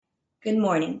Good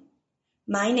morning.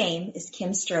 My name is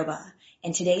Kim Stroba,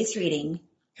 and today's reading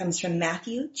comes from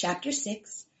Matthew chapter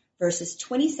 6, verses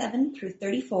 27 through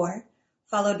 34,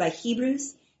 followed by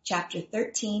Hebrews chapter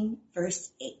 13,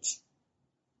 verse 8.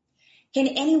 Can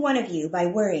any one of you, by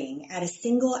worrying, add a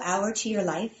single hour to your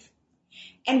life?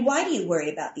 And why do you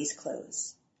worry about these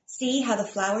clothes? See how the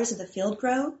flowers of the field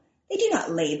grow? They do not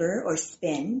labor or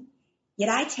spin. Yet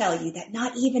I tell you that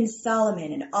not even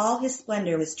Solomon in all his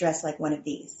splendor was dressed like one of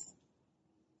these.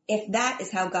 If that is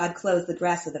how God clothes the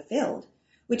grass of the field,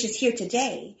 which is here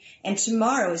today, and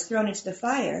tomorrow is thrown into the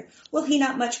fire, will he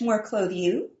not much more clothe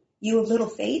you, you of little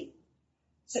faith?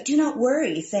 So do not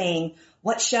worry, saying,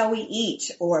 what shall we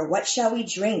eat, or what shall we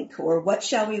drink, or what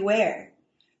shall we wear?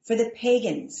 For the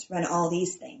pagans run all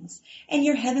these things, and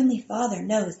your heavenly Father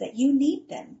knows that you need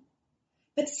them.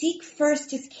 But seek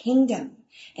first his kingdom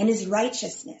and his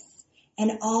righteousness,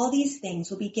 and all these things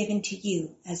will be given to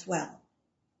you as well.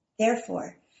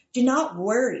 Therefore, do not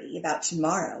worry about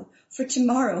tomorrow, for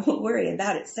tomorrow will worry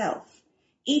about itself.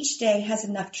 Each day has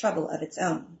enough trouble of its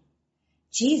own.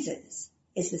 Jesus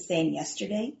is the same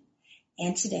yesterday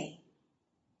and today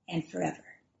and forever.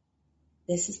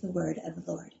 This is the word of the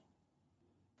Lord.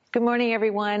 Good morning,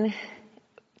 everyone.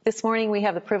 This morning we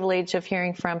have the privilege of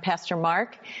hearing from Pastor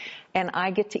Mark, and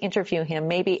I get to interview him,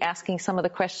 maybe asking some of the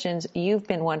questions you've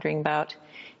been wondering about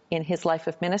in his life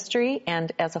of ministry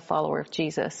and as a follower of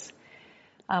Jesus.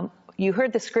 You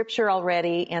heard the scripture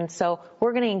already, and so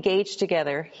we're going to engage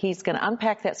together. He's going to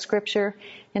unpack that scripture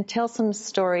and tell some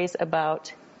stories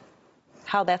about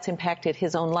how that's impacted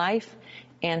his own life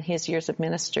and his years of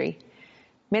ministry.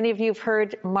 Many of you have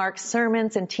heard Mark's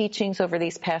sermons and teachings over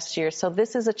these past years, so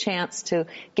this is a chance to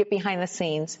get behind the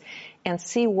scenes and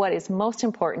see what is most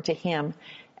important to him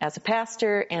as a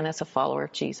pastor and as a follower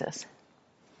of Jesus.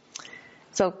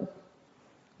 So,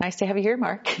 nice to have you here,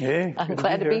 Mark. Hey, I'm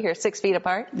glad to be here. 6 feet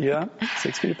apart? Yeah,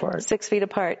 6 feet apart. 6 feet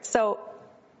apart. So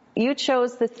you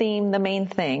chose the theme, the main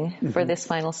thing, for this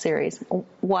final series.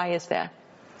 Why is that?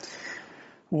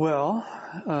 Well,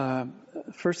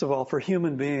 first of all, for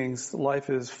human beings, life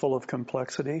is full of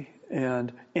complexity,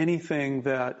 and anything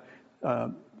that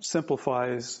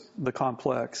simplifies the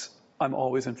complex, I'm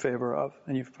always in favor of.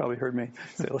 And you've probably heard me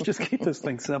say, let's just keep this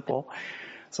thing simple.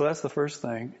 So that's the first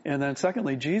thing. And then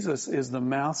secondly, Jesus is the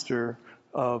master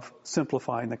of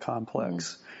simplifying the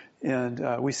complex.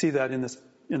 And we see that in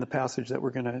the passage that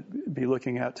we're going to be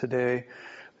looking at today.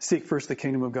 Seek first the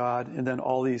kingdom of God, and then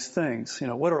all these things. You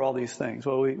know, what are all these things?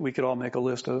 Well, we could all make a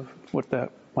list of what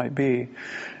that might be.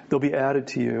 They'll be added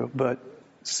to you, but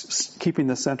keeping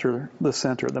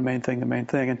the main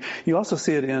thing. And you also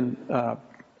see it in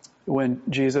when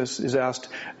Jesus is asked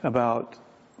about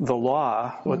the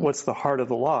law, what's the heart of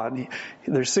the law? And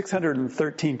there's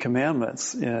 613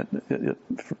 commandments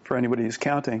for anybody who's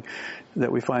counting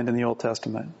that we find in the Old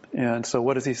Testament. And so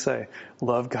what does he say?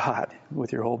 Love God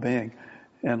with your whole being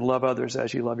and love others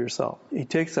as you love yourself. He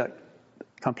takes that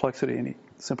complexity and he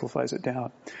simplifies it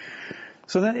down.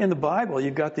 So then in the Bible,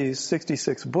 you've got these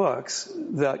 66 books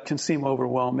that can seem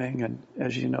overwhelming, and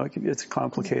as you know, it's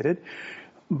complicated.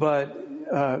 But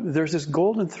there's this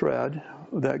golden thread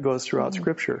that goes throughout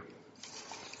Scripture.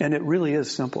 And it really is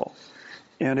simple.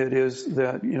 And it is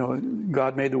that, you know,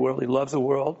 God made the world. He loves the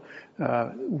world.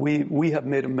 We have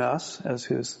made a mess as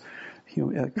his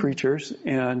creatures.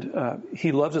 And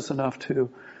he loves us enough to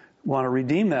want to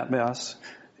redeem that mess.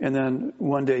 And then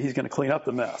one day he's going to clean up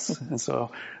the mess. And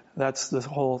so that's the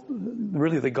whole,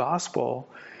 really the gospel.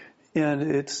 And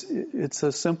it's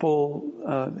a simple,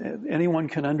 anyone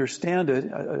can understand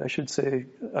it. I should say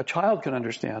a child can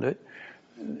understand it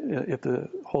if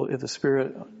the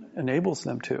Spirit enables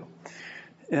them to.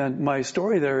 And my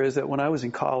story there is that when I was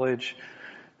in college,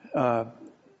 at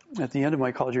the end of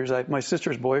my college years, my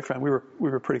sister's boyfriend, we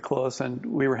were pretty close, and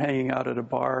we were hanging out at a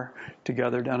bar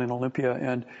together down in Olympia.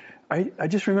 And I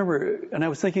just remember, and I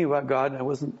was thinking about God, and I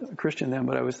wasn't a Christian then,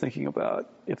 but I was thinking about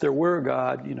if there were a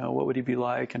God, you know, what would he be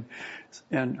like?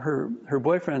 And her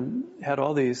boyfriend had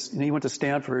all these, and he went to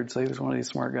Stanford, so he was one of these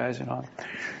smart guys, you know.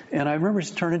 And I remember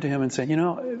just turning to him and saying,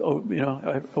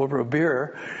 over a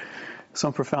beer,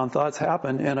 some profound thoughts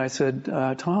happened, and I said,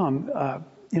 Tom,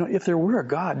 if there were a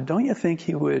God, don't you think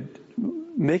he would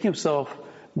make himself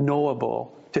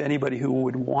knowable to anybody who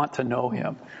would want to know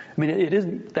him? I mean, it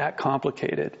isn't that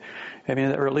complicated. I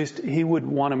mean, or at least he would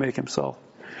want to make himself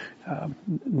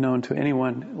known to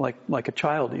anyone, like a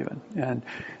child even.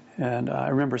 And I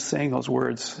remember saying those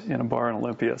words in a bar in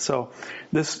Olympia. So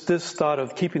this thought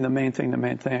of keeping the main thing,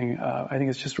 I think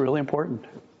is just really important.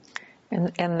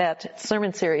 And that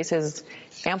sermon series has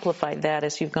amplified that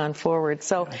as you've gone forward.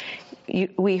 So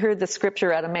we heard the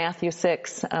scripture out of Matthew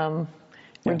 6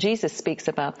 where Jesus speaks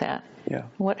about that. Yeah.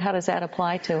 How does that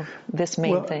apply to this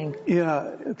main thing?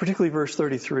 Yeah, particularly verse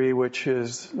 33, which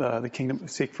is the kingdom.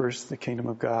 Seek first the kingdom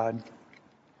of God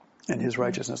and His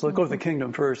righteousness. Let's go with the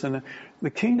kingdom first. And the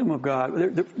kingdom of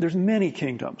God. There's many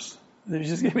kingdoms.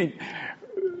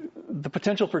 The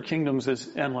potential for kingdoms is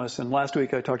endless. And last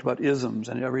week I talked about isms,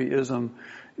 and every ism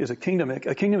is a kingdom.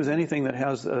 A kingdom is anything that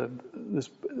has this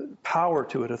power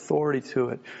to it, authority to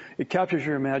it. It captures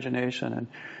your imagination. And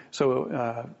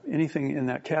so anything in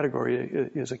that category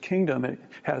is a kingdom. It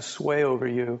has sway over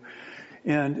you.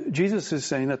 And Jesus is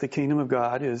saying that the kingdom of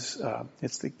God is,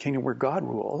 it's the kingdom where God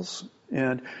rules.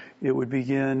 And it would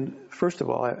begin, first of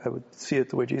all, I would see it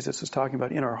the way Jesus is talking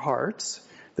about, in our hearts,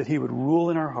 that He would rule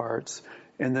in our hearts.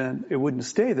 And then it wouldn't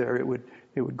stay there. It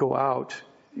would go out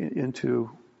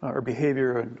into our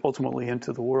behavior and ultimately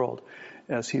into the world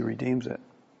as He redeems it.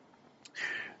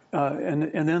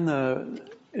 And then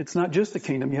it's not just the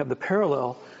kingdom. You have the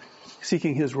parallel,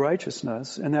 seeking His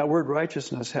righteousness. And that word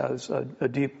righteousness has a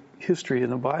deep history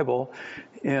in the Bible.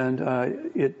 And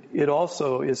it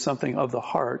also is something of the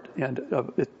heart. And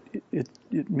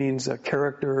it means a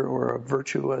character or a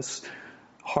virtuous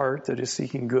heart that is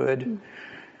seeking good.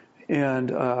 And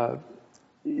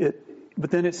but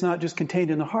then it's not just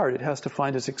contained in the heart. It has to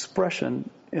find its expression,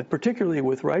 and particularly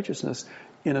with righteousness,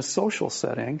 in a social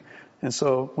setting. And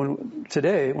so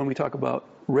today, when we talk about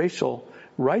racial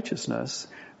righteousness,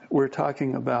 we're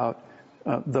talking about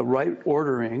the right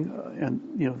ordering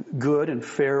and good and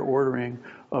fair ordering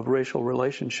of racial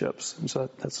relationships. And so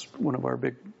that's one of our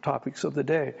big topics of the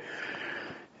day.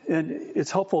 And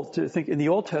it's helpful to think in the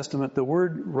Old Testament, the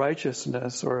word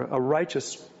righteousness or a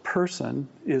righteous person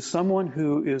is someone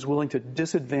who is willing to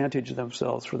disadvantage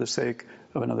themselves for the sake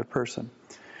of another person.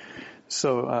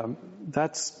 So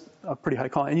that's a pretty high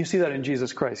calling. And you see that in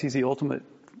Jesus Christ. He's the ultimate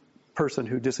person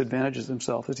who disadvantages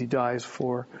himself as He dies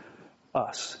for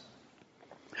us.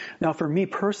 Now, for me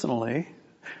personally,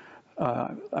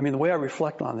 the way I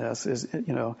reflect on this is,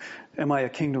 am I a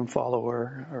kingdom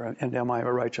follower and am I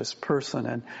a righteous person?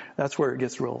 And that's where it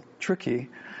gets real tricky.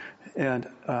 And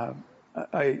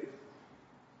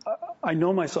I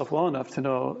know myself well enough to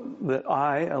know that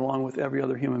I, along with every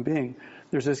other human being,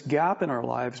 there's this gap in our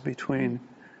lives between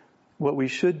what we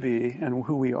should be and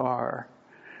who we are.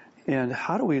 And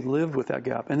how do we live with that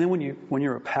gap? And then when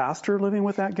you're a pastor living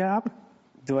with that gap,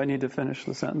 do I need to finish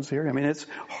the sentence here? It's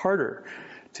harder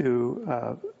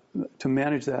to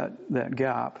manage that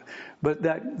gap. But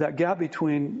that gap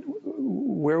between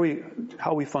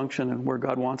how we function and where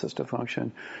God wants us to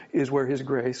function is where His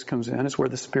grace comes in. It's where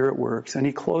the Spirit works, and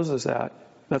He closes that.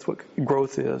 That's what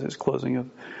growth is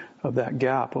closing of that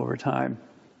gap over time.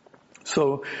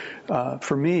 So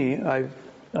for me,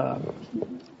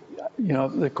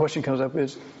 the question comes up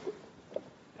is,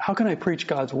 how can I preach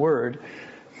God's Word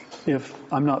if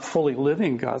I'm not fully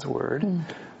living God's Word?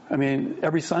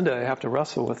 Every Sunday I have to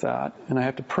wrestle with that, and I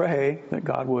have to pray that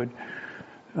God would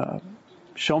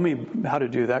show me how to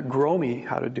do that, grow me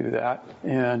how to do that,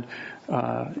 and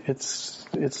it's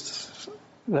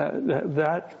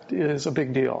that is a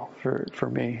big deal for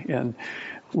me, and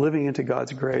living into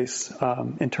God's grace,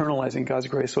 internalizing God's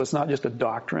grace. So it's not just a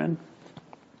doctrine,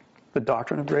 the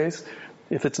doctrine of grace.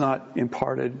 If it's not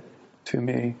imparted to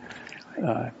me,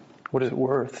 what is it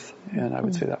worth? And I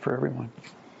would say that for everyone.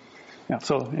 Yeah.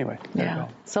 So anyway. Yeah.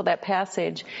 So that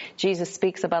passage, Jesus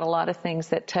speaks about a lot of things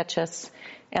that touch us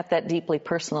at that deeply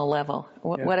personal level.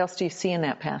 What else do you see in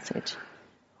that passage?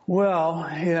 Well,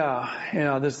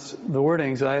 the word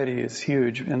anxiety is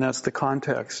huge, and that's the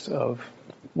context of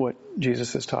what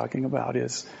Jesus is talking about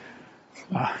is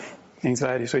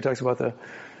anxiety. So He talks about the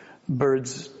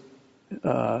birds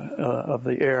of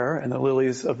the air and the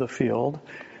lilies of the field,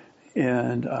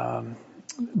 and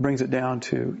brings it down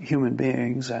to human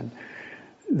beings and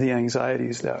the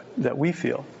anxieties that we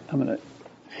feel.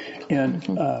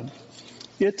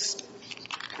 It's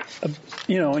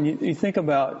when you think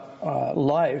about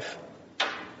life,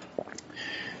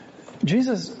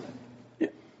 Jesus,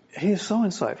 He is so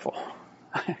insightful.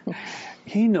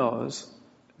 He knows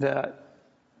that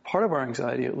part of our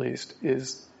anxiety, at least,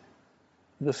 is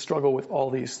the struggle with all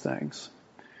these things.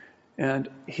 And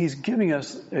He's giving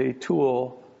us a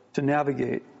tool to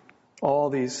navigate all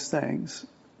these things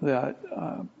that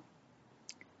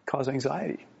cause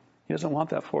anxiety. He doesn't want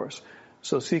that for us.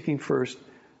 So seeking first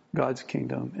God's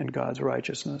kingdom and God's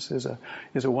righteousness is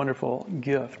a wonderful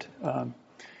gift.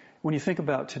 When you think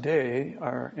about today,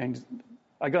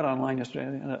 I got online yesterday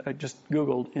and I just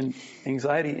Googled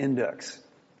anxiety index.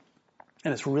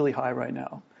 And it's really high right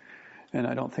now. And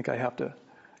I don't think I have to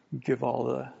give all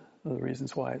the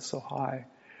reasons why it's so high.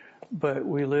 But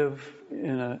we live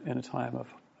in a time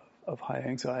of high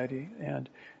anxiety. And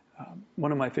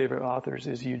one of my favorite authors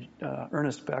is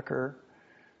Ernest Becker,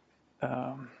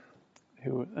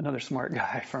 who another smart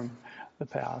guy from the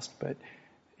past. But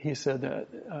he said that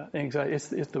anxiety it's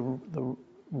the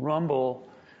rumble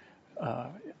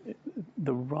of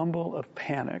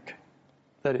panic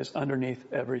that is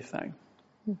underneath everything.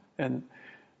 And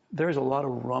there's a lot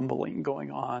of rumbling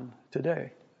going on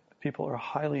today. People are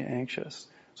highly anxious.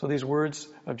 So these words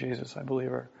of Jesus, I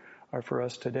believe, are for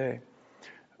us today.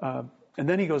 And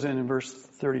then he goes in verse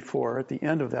 34, at the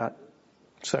end of that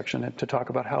section, to talk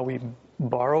about how we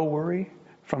borrow worry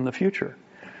from the future.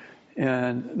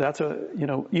 And that's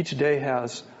each day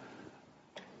has,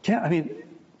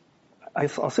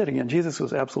 I'll say it again, Jesus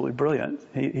was absolutely brilliant.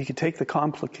 He could take the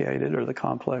complicated or the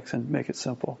complex and make it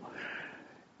simple.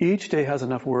 Each day has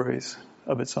enough worries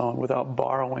of its own without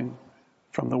borrowing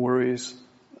from the worries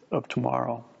of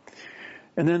tomorrow.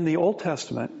 And then the Old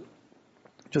Testament,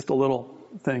 just a little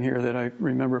thing here that I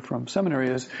remember from seminary,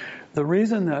 is the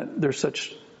reason that there's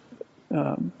such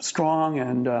strong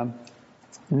and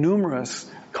numerous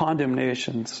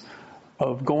condemnations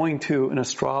of going to an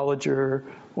astrologer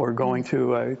or going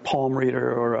to a palm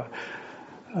reader or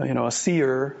a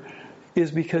seer is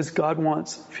because God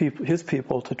wants His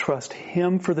people to trust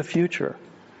Him for the future.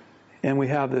 And we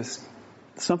have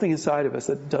something inside of us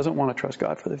that doesn't want to trust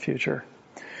God for the future.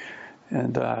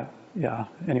 And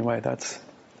anyway, that's...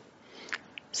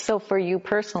 So for you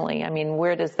personally,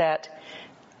 where does that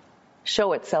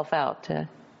show itself out to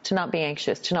not be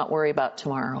anxious, to not worry about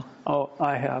tomorrow? Oh,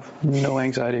 I have no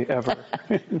anxiety ever.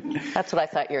 That's what I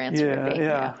thought your answer would be.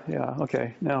 Yeah.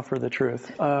 Okay, now for the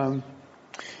truth.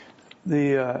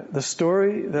 The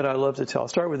story that I love to tell, I'll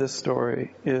start with this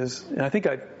story, is, and I think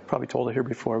I probably told it here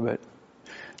before, but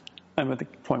I'm at the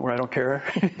point where I don't care.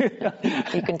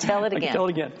 You can tell it again. I can tell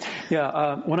it again.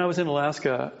 Yeah, when I was in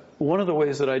Alaska, one of the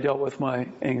ways that I dealt with my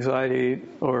anxiety,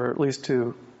 or at least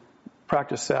to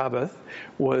practice Sabbath,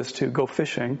 was to go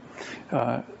fishing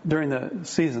during the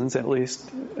seasons, at least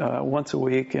once a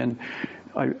week, and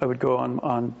I would go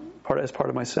as part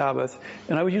of my Sabbath,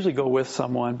 and I would usually go with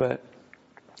someone, but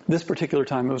this particular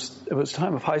time it was a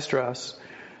time of high stress,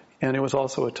 and it was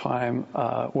also a time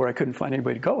where I couldn't find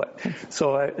anybody to go with.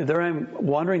 So there I'm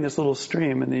wandering this little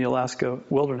stream in the Alaska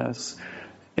wilderness,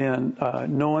 and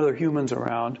no other humans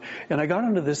around. And I got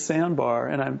onto this sandbar,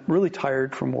 and I'm really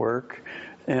tired from work,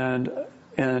 and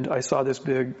I saw this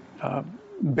big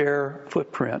bear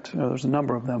footprint. There's a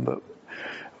number of them, but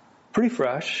pretty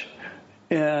fresh.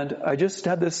 And I just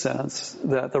had this sense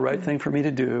that the right thing for me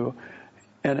to do,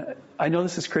 and I know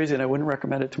this is crazy, and I wouldn't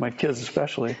recommend it to my kids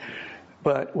especially,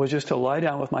 but was just to lie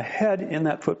down with my head in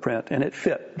that footprint, and it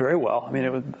fit very well.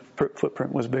 The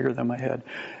footprint was bigger than my head,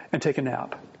 and take a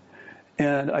nap.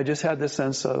 And I just had this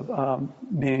sense of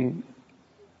being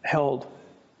held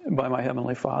by my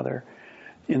Heavenly Father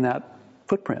in that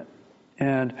footprint.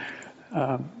 And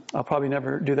I'll probably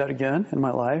never do that again in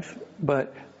my life,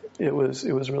 but it was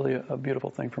really a beautiful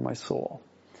thing for my soul.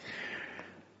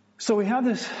 So we have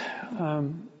this,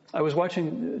 I was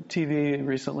watching TV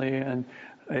recently, and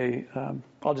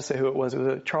I'll just say who it was. It was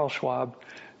a Charles Schwab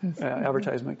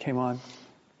advertisement came on.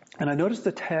 And I noticed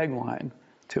the tagline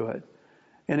to it.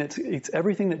 And it's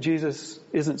everything that Jesus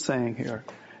isn't saying here.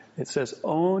 It says,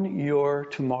 own your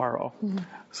tomorrow. Mm-hmm.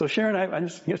 So Sharon, I'm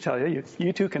just going to tell you,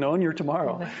 you too can own your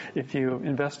tomorrow if you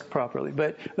invest properly.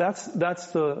 But that's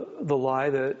the lie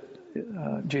that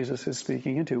Jesus is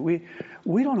speaking into.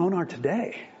 We don't own our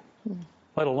today,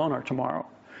 let alone our tomorrow.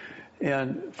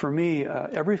 And for me,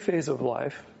 every phase of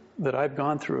life that I've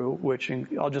gone through, which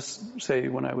I'll just say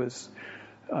when I was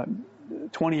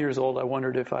 20 years old, I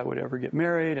wondered if I would ever get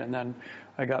married, and then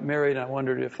I got married, and I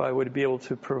wondered if I would be able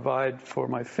to provide for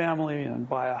my family and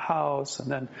buy a house, and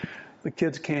then the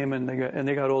kids came and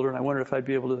they got older, and I wondered if I'd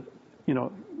be able to,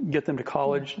 get them to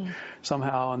college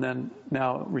somehow, and then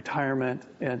now retirement,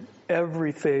 and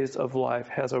every phase of life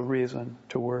has a reason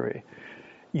to worry.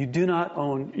 I do not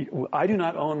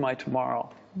own my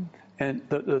tomorrow. And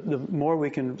the more we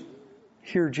can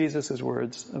hear Jesus'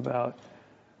 words about,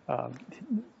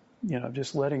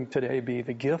 just letting today be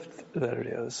the gift that it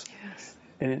is. Yes.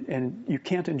 And you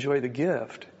can't enjoy the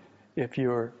gift if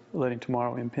you're letting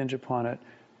tomorrow impinge upon it.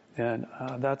 And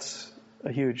that's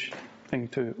a huge thing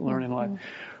to learn in life.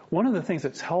 One of the things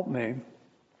that's helped me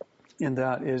in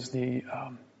that is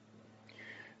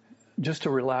just to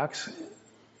relax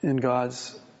in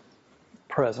God's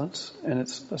presence, and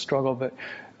it's a struggle, but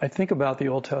I think about the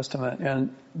Old Testament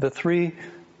and the three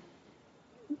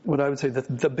what I would say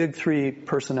the big three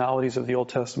personalities of the Old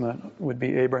Testament would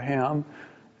be Abraham,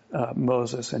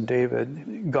 Moses, and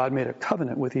David. God made a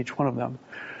covenant with each one of them.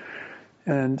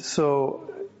 And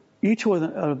so each one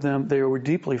of them, they were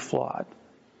deeply flawed.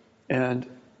 And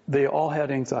they all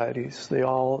had anxieties. They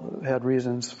all had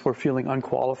reasons for feeling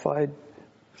unqualified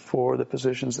for the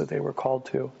positions that they were called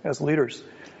to as leaders.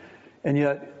 And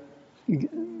yet,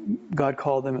 God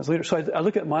called them as leaders. So I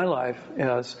look at my life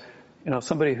as,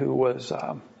 somebody who was,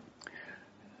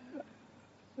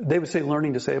 they would say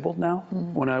learning disabled now,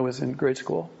 when I was in grade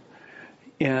school.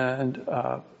 And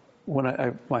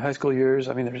when my high school years,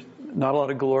 there's not a lot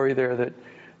of glory there that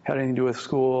had anything to do with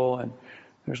school. And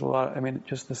there's a lot,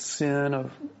 just the sin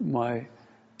of my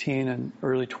teen and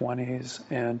early 20s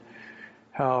and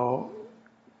how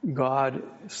God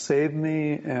saved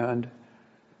me. And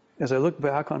as I look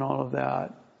back on all of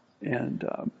that, and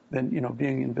then,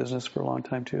 being in business for a long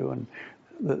time too, and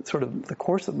the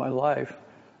course of my life,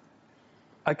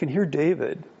 I can hear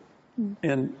David.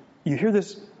 And you hear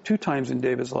this 2 times in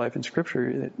David's life in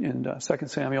Scripture, in 2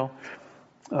 Samuel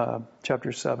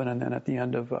chapter 7, and then at the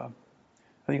end of, I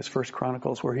think it's 1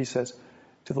 Chronicles, where he says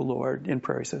to the Lord in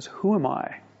prayer, he says, "Who am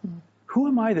I? Who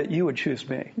am I that you would choose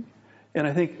me?" And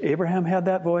I think Abraham had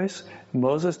that voice.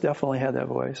 Moses definitely had that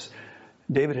voice.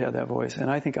 David had that voice. And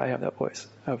I think I have that voice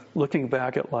of looking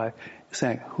back at life,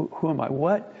 saying, who am I?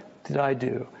 What did I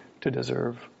do to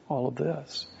deserve all of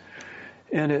this?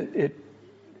 And it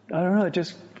I don't know, it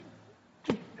just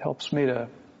helps me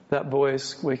that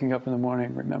voice waking up in the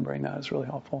morning, remembering that is really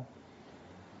helpful.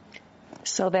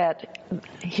 So that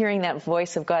hearing that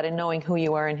voice of God and knowing who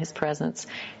you are in His presence,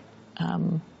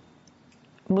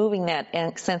 moving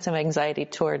that sense of anxiety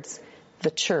towards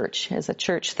the church, as the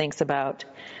church thinks about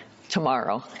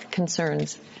tomorrow,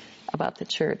 concerns about the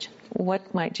church.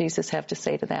 What might Jesus have to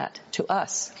say to that, to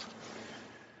us?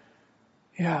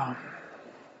 Yeah.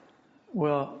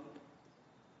 Well,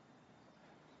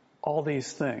 all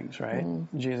these things, right?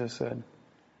 Jesus said,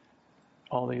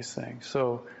 all these things.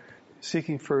 So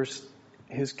seeking first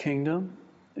His kingdom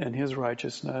and His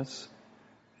righteousness,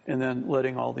 and then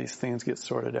letting all these things get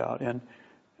sorted out. And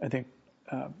I think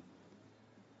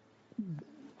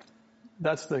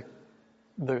that's the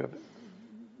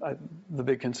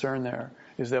big concern there,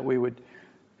 is that we would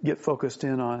get focused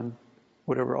in on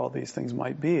whatever all these things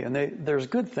might be. And there's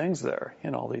good things there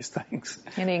in all these things.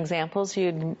 Any examples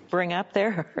you'd bring up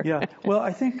there? Yeah. Well,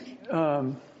 I think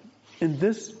in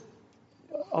this,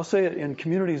 I'll say it in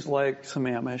communities like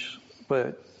Sammamish,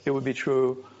 but it would be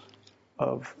true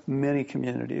of many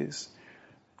communities,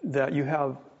 that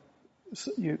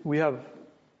we have,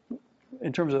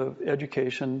 in terms of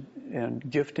education and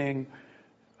gifting,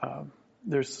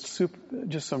 there's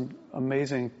just some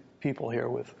amazing people here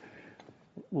with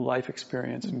life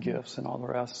experience and gifts and all the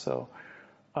rest. So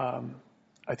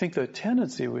I think the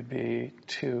tendency would be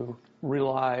to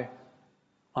rely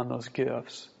on those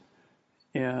gifts.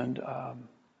 And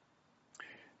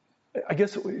I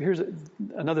guess here's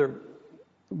another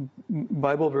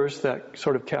Bible verse that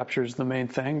sort of captures the main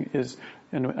thing, is,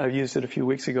 and I used it a few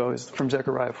weeks ago, is from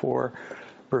Zechariah 4,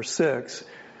 verse 6,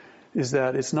 is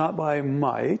that it's not by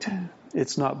might,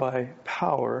 it's not by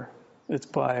power, it's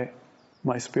by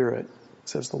my Spirit,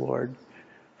 says the Lord.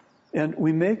 And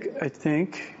we make, I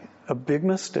think, a big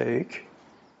mistake,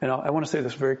 and I want to say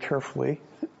this very carefully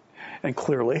and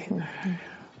clearly.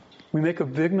 We make a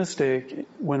big mistake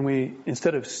when we,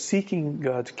 instead of seeking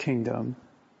God's kingdom,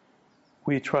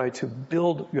 we try to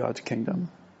build God's kingdom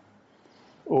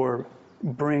or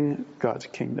bring God's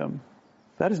kingdom.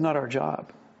 That is not our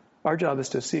job. Our job is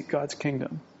to seek God's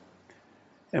kingdom.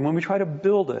 And when we try to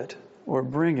build it or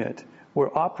bring it,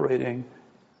 we're operating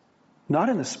not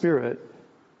in the Spirit,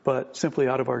 but simply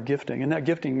out of our gifting. And that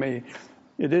gifting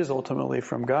it is ultimately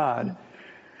from God.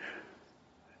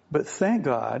 But thank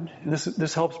God, and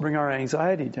this helps bring our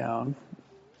anxiety down,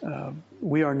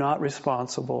 we are not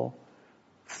responsible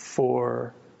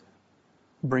for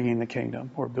bringing the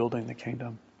kingdom or building the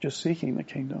kingdom, just seeking the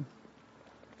kingdom.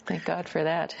 Thank God for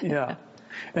that. Yeah.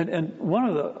 And one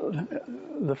of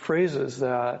the phrases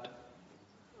that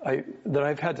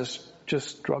I've had to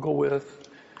just struggle with,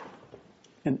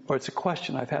 or it's a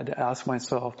question I've had to ask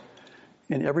myself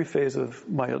in every phase of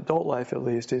my adult life at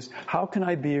least, is how can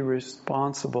I be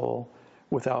responsible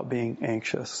without being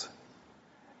anxious?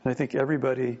 And I think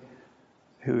everybody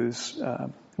who's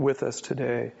with us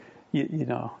today, you'd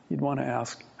want to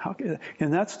ask,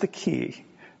 and that's the key,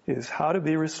 is how to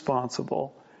be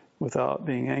responsible without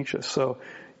being anxious. So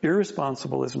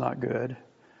irresponsible is not good,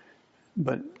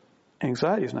 but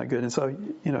anxiety is not good. And so,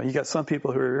 you got some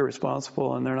people who are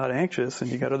irresponsible and they're not anxious,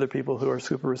 and you got other people who are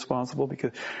super responsible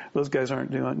because those guys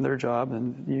aren't doing their job,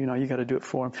 and you got to do it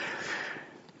for them.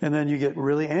 And then you get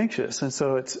really anxious. And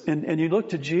so and you look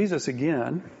to Jesus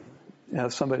again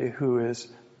as somebody who is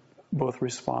both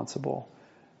responsible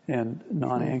and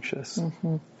non-anxious.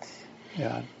 Mm-hmm.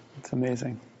 Yeah, it's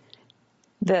amazing.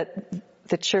 That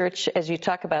the church, as you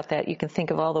talk about that, you can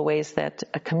think of all the ways that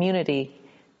a community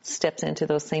steps into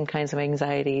those same kinds of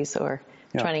anxieties, or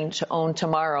trying to own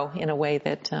tomorrow in a way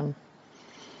that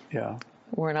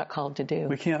we're not called to do.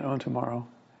 We can't own tomorrow.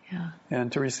 Yeah.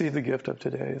 And to receive the gift of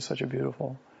today is such a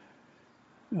beautiful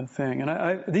thing.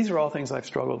 And these are all things I've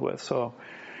struggled with. So,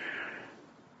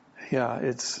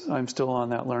 I'm still on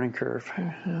that learning curve.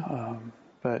 Mm-hmm.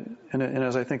 But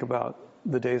as I think about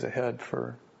the days ahead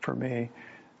for me,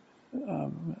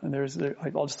 and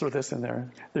I'll just throw this in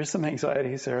there. There's some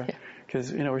anxieties there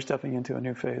because we're stepping into a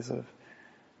new phase of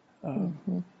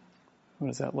what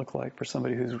does that look like for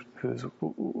somebody who's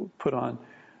put on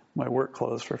my work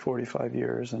clothes for 45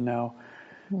 years and now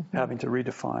having to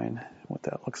redefine what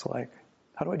that looks like.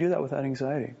 How do I do that without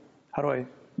anxiety? How do I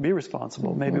be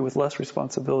responsible? Maybe with less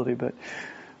responsibility, but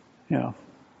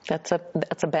That's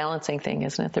a balancing thing,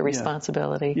 isn't it? The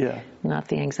responsibility, not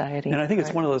the anxiety. And I think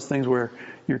it's one of those things where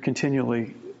you're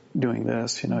continually doing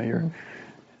this.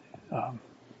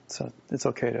 So it's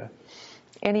okay to.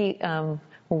 Any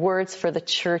words for the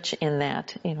church in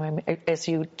that? As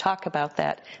you talk about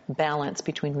that balance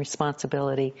between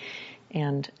responsibility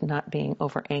and not being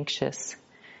over anxious,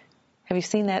 have you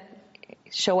seen that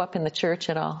show up in the church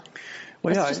at all?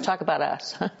 Well, Let's just talk about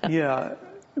us.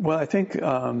 Well, I think.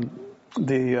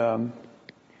 Before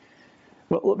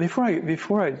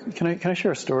I can I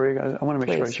share a story? I want to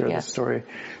make sure I share this story.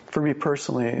 For me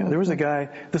personally, there was a guy.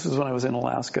 This was when I was in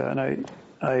Alaska, and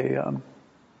it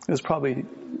was probably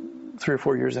 3 or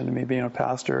 4 years into me being a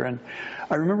pastor, and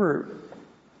I remember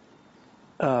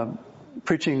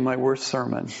preaching my worst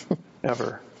sermon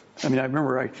ever. I mean, I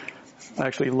remember I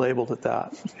actually labeled it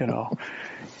that,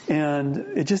 and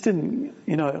it just didn't.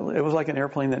 It was like an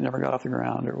airplane that never got off the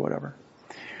ground or whatever.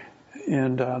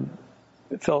 And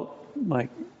it felt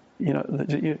like, you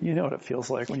know what it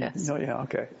feels like when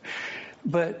okay.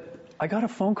 But I got a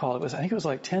phone call. I think it was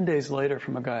like 10 days later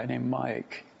from a guy named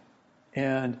Mike,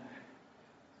 and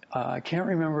I can't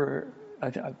remember.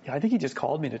 I think he just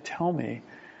called me to tell me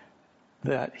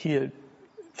that he had,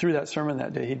 through that sermon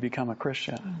that day, he'd become a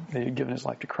Christian. That he'd given his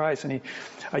life to Christ, and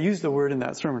I used the word in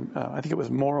that sermon. I think it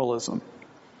was moralism.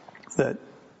 That.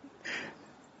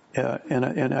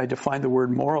 And I defined the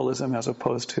word moralism as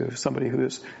opposed to somebody who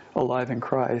is alive in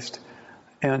Christ.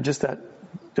 And just that,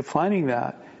 defining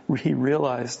that, he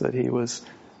realized that he was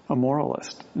a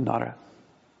moralist, not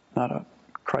a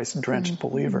Christ-drenched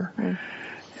believer. Mm-hmm.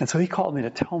 And so he called me to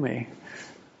tell me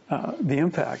the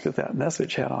impact that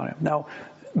message had on him. Now,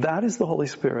 that is the Holy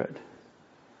Spirit.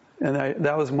 And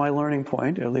that was my learning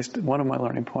point, at least one of my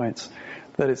learning points,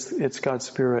 that it's God's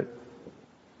Spirit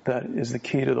that is the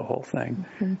key to the whole thing.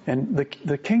 Mm-hmm. And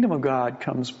the kingdom of God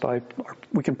comes by,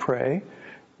 we can pray,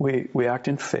 we act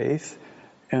in faith,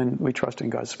 and we trust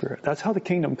in God's Spirit. That's how the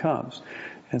kingdom comes.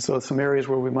 And so some areas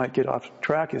where we might get off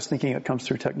track is thinking it comes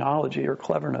through technology or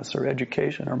cleverness or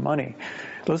education or money.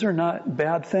 Those are not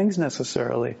bad things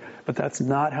necessarily, but that's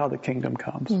not how the kingdom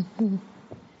comes. Mm-hmm.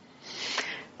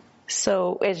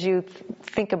 So as you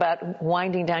think about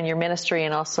winding down your ministry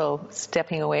and also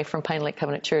stepping away from Pine Lake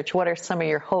Covenant Church, what are some of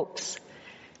your hopes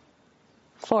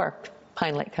for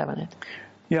Pine Lake Covenant?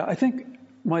 Yeah, I think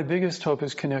my biggest hope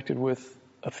is connected with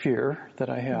a fear that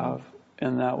I have,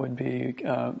 and that would be,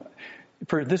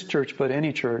 for this church, but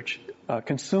any church,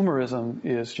 consumerism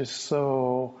is just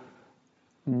so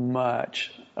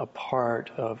much a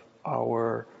part of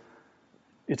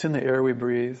it's in the air we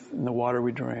breathe, in the water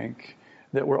we drink,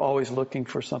 that we're always looking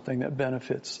for something that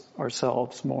benefits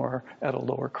ourselves more at a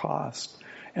lower cost.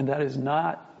 And that is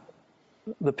not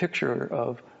the picture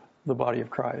of the body of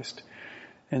Christ.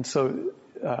 And so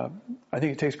I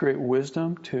think it takes great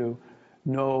wisdom to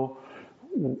know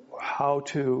how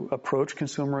to approach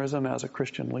consumerism as a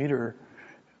Christian leader.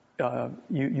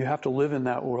 You have to live in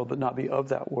that world, but not be of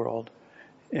that world.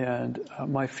 And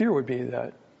my fear would be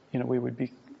that, we would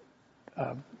be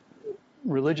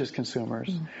religious consumers.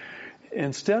 Mm.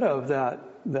 Instead of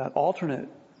that alternate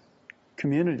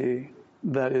community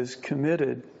that is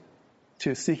committed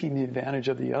to seeking the advantage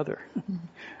of the other,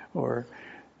 or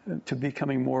to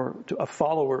becoming more a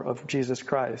follower of Jesus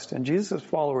Christ. And Jesus'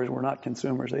 followers were not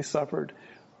consumers. They suffered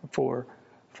for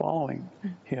following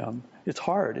him. It's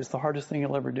hard. It's the hardest thing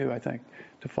you'll ever do, I think,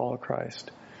 to follow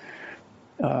Christ.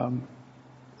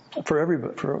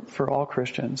 for all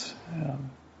Christians.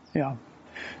 Yeah.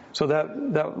 So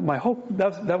that my hope,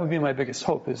 that would be my biggest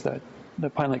hope, is that the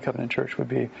Pine Lake Covenant Church would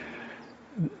be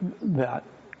that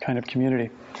kind of community.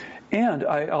 And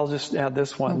I'll just add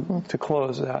this one to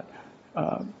close, that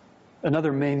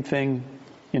another main thing,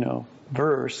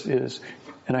 verse is,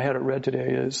 and I had it read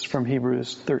today, is from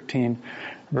Hebrews 13,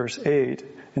 verse 8,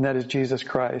 and that is Jesus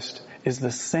Christ is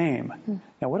the same.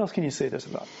 Now, what else can you say this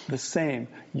about? The same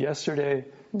yesterday,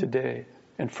 today,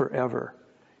 and forever.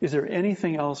 Is there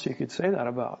anything else you could say that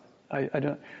about?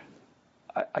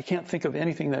 I can't think of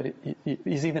anything that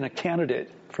is even a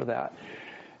candidate for that.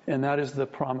 And that is the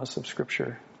promise of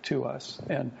Scripture to us.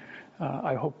 And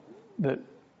I hope that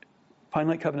Pine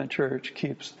Lake Covenant Church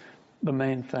keeps the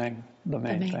main thing the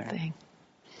main thing.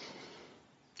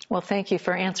 Well, thank you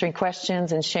for answering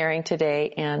questions and sharing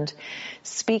today and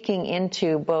speaking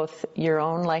into both your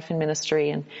own life and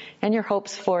ministry and your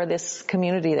hopes for this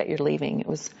community that you're leaving. It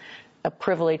was a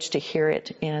privilege to hear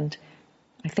it, and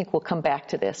I think we'll come back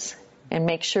to this and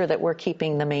make sure that we're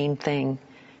keeping the main thing,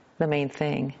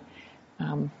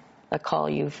 a call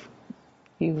you've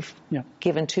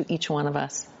given to each one of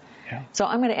us. Yeah. So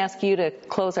I'm going to ask you to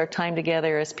close our time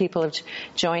together as people have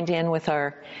joined in with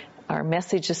our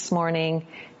message this morning,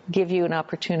 give you an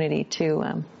opportunity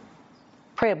to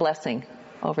pray a blessing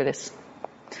over this.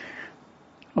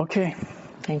 Okay.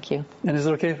 Thank you. And is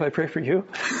it okay if I pray for you?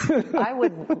 I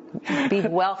would be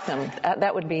welcomed.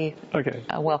 That would be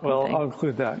a welcome well, thing. I'll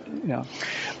include that. Yeah.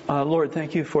 Lord,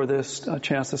 thank you for this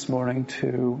chance this morning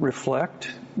to reflect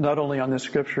not only on this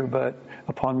Scripture, but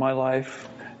upon my life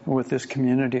with this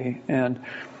community. And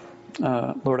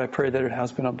Lord, I pray that it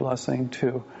has been a blessing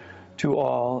to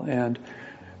all. And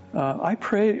I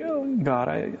pray, God,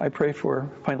 I pray for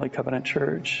Pine Lake Covenant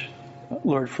Church,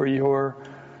 Lord, for your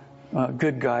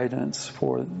good guidance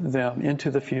for them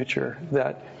into the future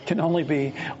that can only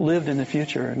be lived in the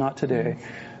future, not today.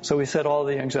 So we set all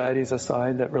the anxieties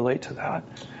aside that relate to that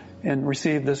and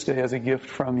receive this day as a gift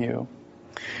from you.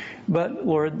 But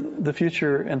Lord, the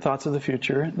future and thoughts of the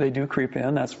future, they do creep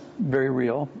in. That's very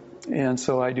real. And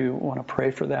so I do want to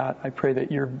pray for that. I pray that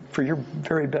for your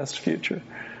very best future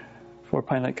for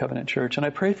Pine Lake Covenant Church. And I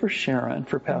pray for Sharon,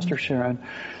 for Pastor Sharon,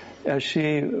 as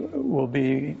she will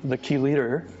be the key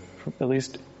leader, at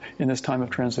least in this time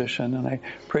of transition. And I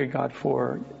pray, God,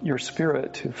 for your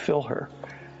Spirit to fill her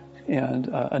and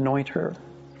anoint her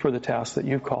for the task that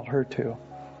you've called her to.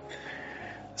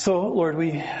 So, Lord,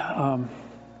 we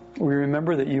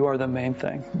remember that you are the main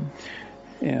thing.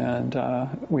 And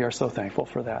we are so thankful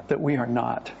for that we are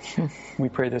not. We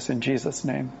pray this in Jesus'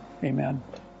 name. Amen.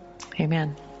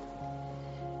 Amen.